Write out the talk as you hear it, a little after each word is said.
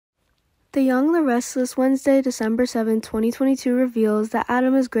The Young, the Restless, Wednesday, December 7, 2022 reveals that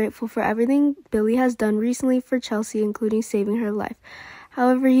Adam is grateful for everything Billy has done recently for Chelsea, including saving her life.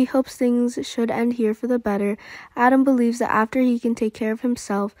 However, he hopes things should end here for the better. Adam believes that after he can take care of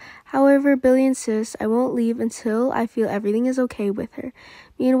himself. However, Billy insists, "I won't leave until I feel everything is okay with her."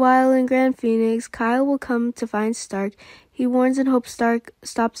 Meanwhile, in Grand Phoenix, Kyle will come to find Stark. He warns and hopes Stark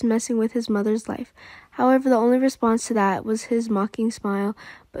stops messing with his mother's life. However, the only response to that was his mocking smile.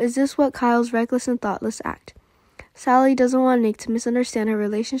 But is this what Kyle's reckless and thoughtless act? Sally doesn't want Nick to misunderstand her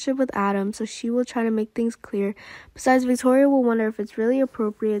relationship with Adam, so she will try to make things clear. Besides, Victoria will wonder if it's really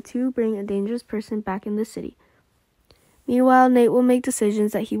appropriate to bring a dangerous person back in the city. Meanwhile, Nate will make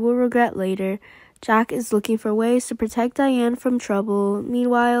decisions that he will regret later. Jack is looking for ways to protect Diane from trouble.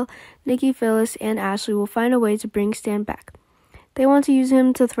 Meanwhile, Nikki, Phyllis, and Ashley will find a way to bring Stan back. They want to use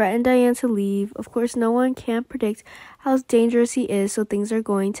him to threaten Diane to leave. Of course, no one can predict how dangerous he is, so things are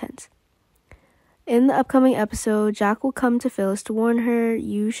going tense. In the upcoming episode, Jack will come to Phyllis to warn her,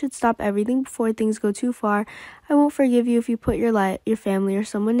 "You should stop everything before things go too far. I won't forgive you if you put your family, or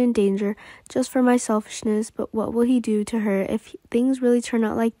someone in danger just for my selfishness." But what will he do to her if things really turn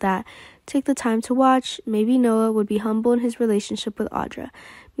out like that? Take the time to watch. Maybe Noah would be humble in his relationship with Audra.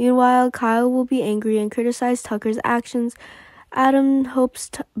 Meanwhile, Kyle will be angry and criticize Tucker's actions. Adam hopes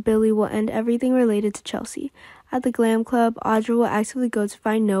Billy will end everything related to Chelsea. At the glam club, Audra will actively go to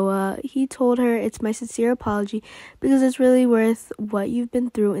find Noah. He told her, "It's my sincere apology because it's really worth what you've been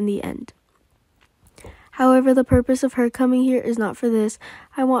through in the end." However, the purpose of her coming here is not for this.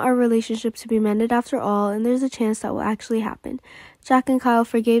 "I want our relationship to be mended after all, and there's a chance that will actually happen." Jack and Kyle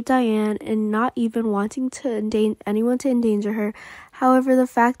forgave Diane and not even wanting anyone to endanger her. However, the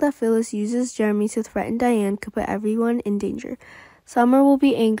fact that Phyllis uses Jeremy to threaten Diane could put everyone in danger. Summer will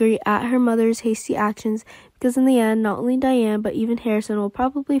be angry at her mother's hasty actions because in the end, not only Diane but even Harrison will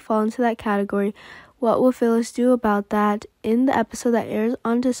probably fall into that category. What will Phyllis do about that? In the episode that airs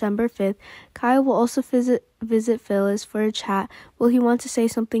on December 5th, Kyle will also visit Phyllis for a chat. Will he want to say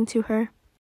something to her?